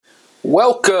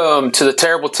Welcome to the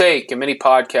Terrible Take, a mini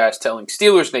podcast telling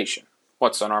Steelers Nation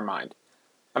what's on our mind.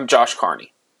 I'm Josh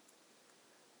Carney.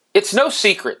 It's no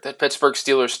secret that Pittsburgh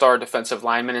Steelers star defensive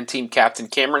lineman and team captain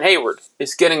Cameron Heyward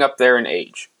is getting up there in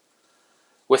age.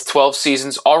 With 12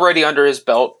 seasons already under his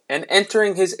belt and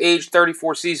entering his age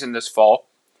 34 season this fall,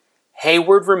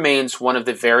 Heyward remains one of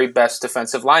the very best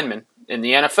defensive linemen in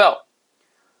the NFL.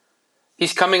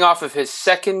 He's coming off of his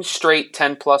second straight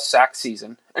 10-plus sack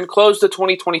season and closed the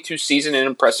 2022 season in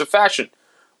impressive fashion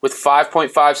with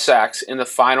 5.5 sacks in the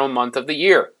final month of the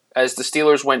year as the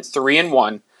Steelers went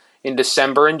 3-1 in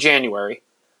December and January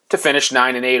to finish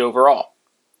 9-8 overall.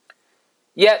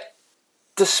 Yet,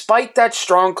 despite that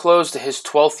strong close to his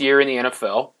 12th year in the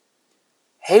NFL,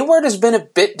 Heyward has been a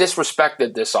bit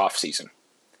disrespected this offseason.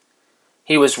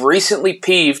 He was recently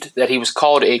peeved that he was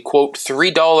called a, quote,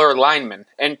 $3 lineman,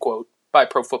 end quote, by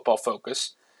Pro Football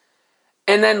Focus,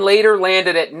 and then later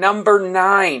landed at number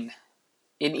 9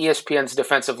 in ESPN's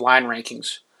defensive line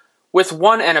rankings, with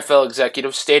one NFL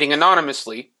executive stating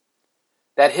anonymously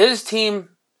that his team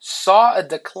saw a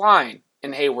decline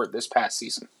in Heyward this past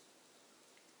season.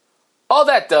 All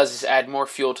that does is add more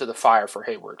fuel to the fire for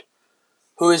Heyward,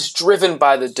 who is driven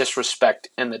by the disrespect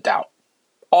and the doubt.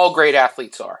 All great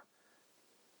athletes are.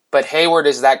 But Heyward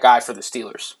is that guy for the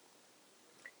Steelers.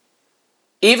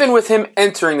 Even with him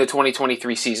entering the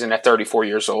 2023 season at 34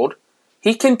 years old,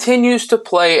 he continues to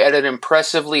play at an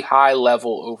impressively high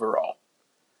level overall.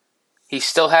 He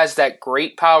still has that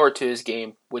great power to his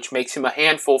game, which makes him a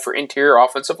handful for interior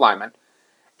offensive linemen,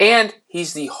 and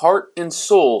he's the heart and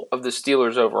soul of the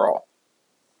Steelers overall.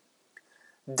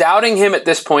 Doubting him at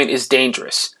this point is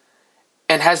dangerous,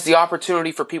 and has the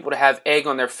opportunity for people to have egg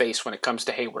on their face when it comes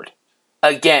to Heyward.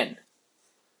 Again.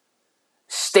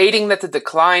 Stating that the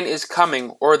decline is coming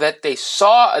or that they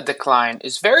saw a decline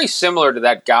is very similar to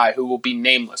that guy who will be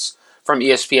nameless from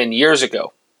ESPN years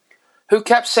ago, who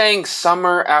kept saying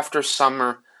summer after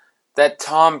summer that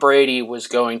Tom Brady was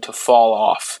going to fall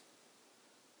off.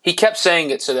 He kept saying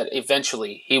it so that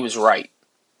eventually he was right.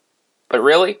 But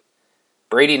really,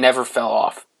 Brady never fell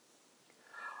off.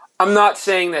 I'm not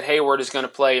saying that Heyward is going to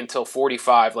play until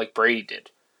 45 like Brady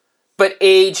did. But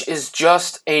age is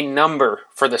just a number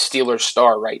for the Steelers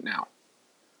star right now.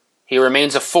 He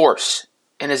remains a force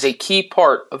and is a key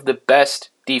part of the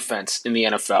best defense in the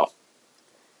NFL.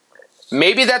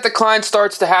 Maybe that decline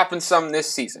starts to happen some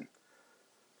this season.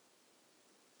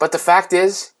 But the fact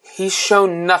is, he's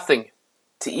shown nothing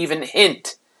to even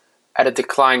hint at a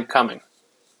decline coming.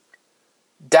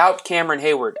 Doubt Cameron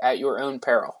Heyward at your own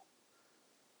peril.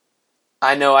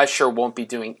 I know I sure won't be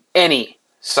doing any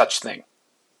such thing.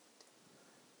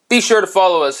 Be sure to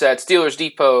follow us at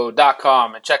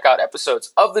SteelersDepot.com and check out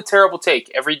episodes of The Terrible Take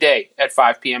every day at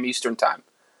 5 p.m. Eastern Time.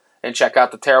 And check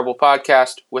out The Terrible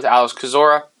Podcast with Alex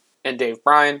Kozora and Dave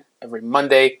Bryan every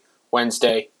Monday,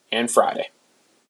 Wednesday, and Friday.